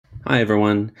Hi,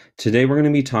 everyone. Today we're going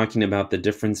to be talking about the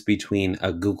difference between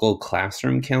a Google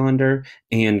Classroom calendar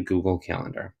and Google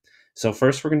Calendar. So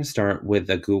first, we're going to start with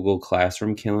the Google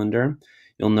Classroom calendar.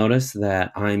 You'll notice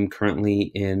that I'm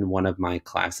currently in one of my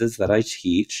classes that I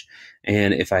teach.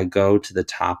 And if I go to the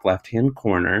top left-hand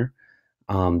corner,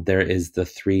 there is the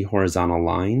three horizontal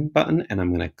line button, and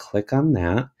I'm going to click on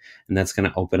that. And that's going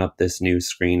to open up this new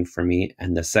screen for me.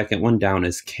 And the second one down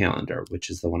is Calendar,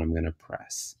 which is the one I'm going to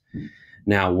press.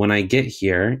 Now, when I get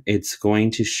here, it's going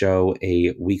to show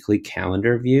a weekly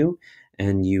calendar view,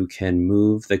 and you can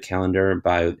move the calendar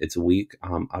by its week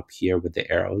up here with the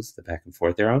arrows, the back and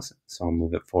forth arrows. So I'll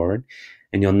move it forward.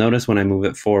 And you'll notice when I move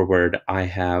it forward, I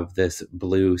have this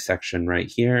blue section right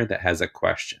here that has a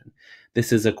question.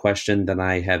 This is a question that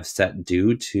I have set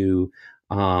due to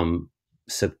August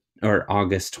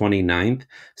 29th,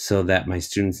 so that my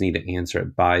students need to answer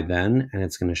it by then, and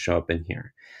it's going to show up in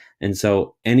here. And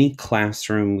so any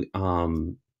classroom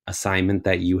assignment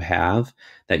that you have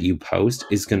that you post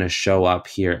is going to show up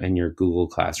here in your Google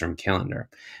Classroom calendar.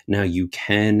 Now you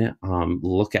can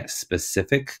look at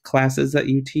specific classes that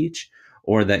you teach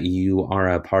or that you are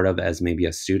a part of as maybe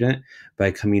a student by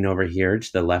coming over here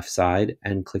to the left side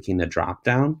and clicking the drop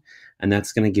down. And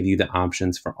that's going to give you the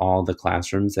options for all the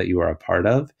classrooms that you are a part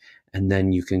of. And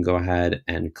then you can go ahead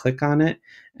and click on it.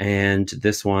 And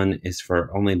this one is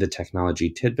for only the technology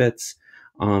tidbits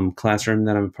classroom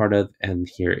that I'm a part of. And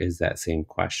here is that same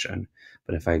question.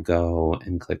 But if I go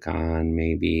and click on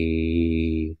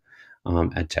maybe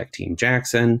EdTech Team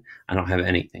Jackson, I don't have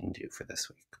anything due for this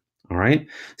week. All right,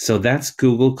 so that's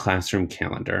Google Classroom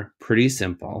Calendar. Pretty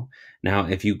simple. Now,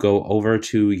 if you go over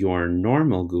to your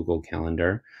normal Google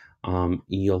Calendar,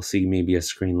 you'll see maybe a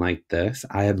screen like this.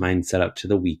 I have mine set up to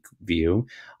the week view,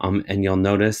 and you'll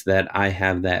notice that I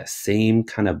have that same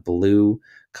kind of blue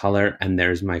color, and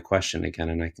there's my question again,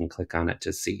 and I can click on it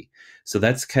to see. So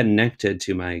that's connected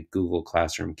to my Google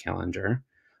Classroom Calendar.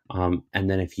 And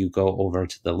then if you go over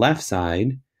to the left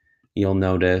side, you'll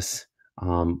notice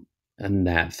and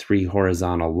that three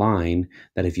horizontal line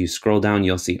that if you scroll down,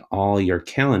 you'll see all your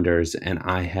calendars, and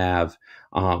I have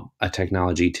a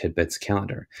technology tidbits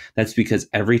calendar. That's because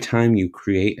every time you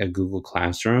create a Google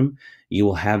Classroom, you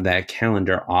will have that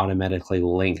calendar automatically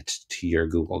linked to your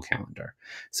Google Calendar.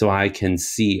 So I can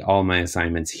see all my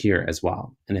assignments here as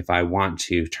well. And if I want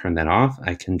to turn that off,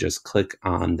 I can just click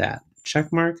on that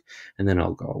check mark and then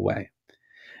it'll go away.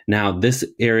 Now, this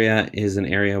area is an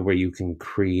area where you can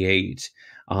create,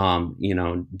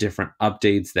 different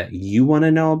updates that you want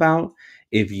to know about.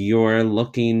 If you're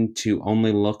looking to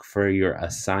only look for your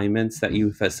assignments that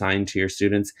you've assigned to your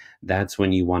students, that's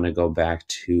when you want to go back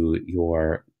to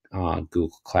your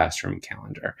Google Classroom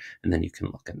calendar, and then you can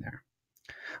look in there.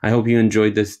 I hope you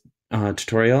enjoyed this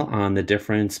tutorial on the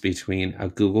difference between a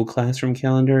Google Classroom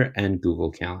calendar and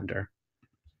Google Calendar.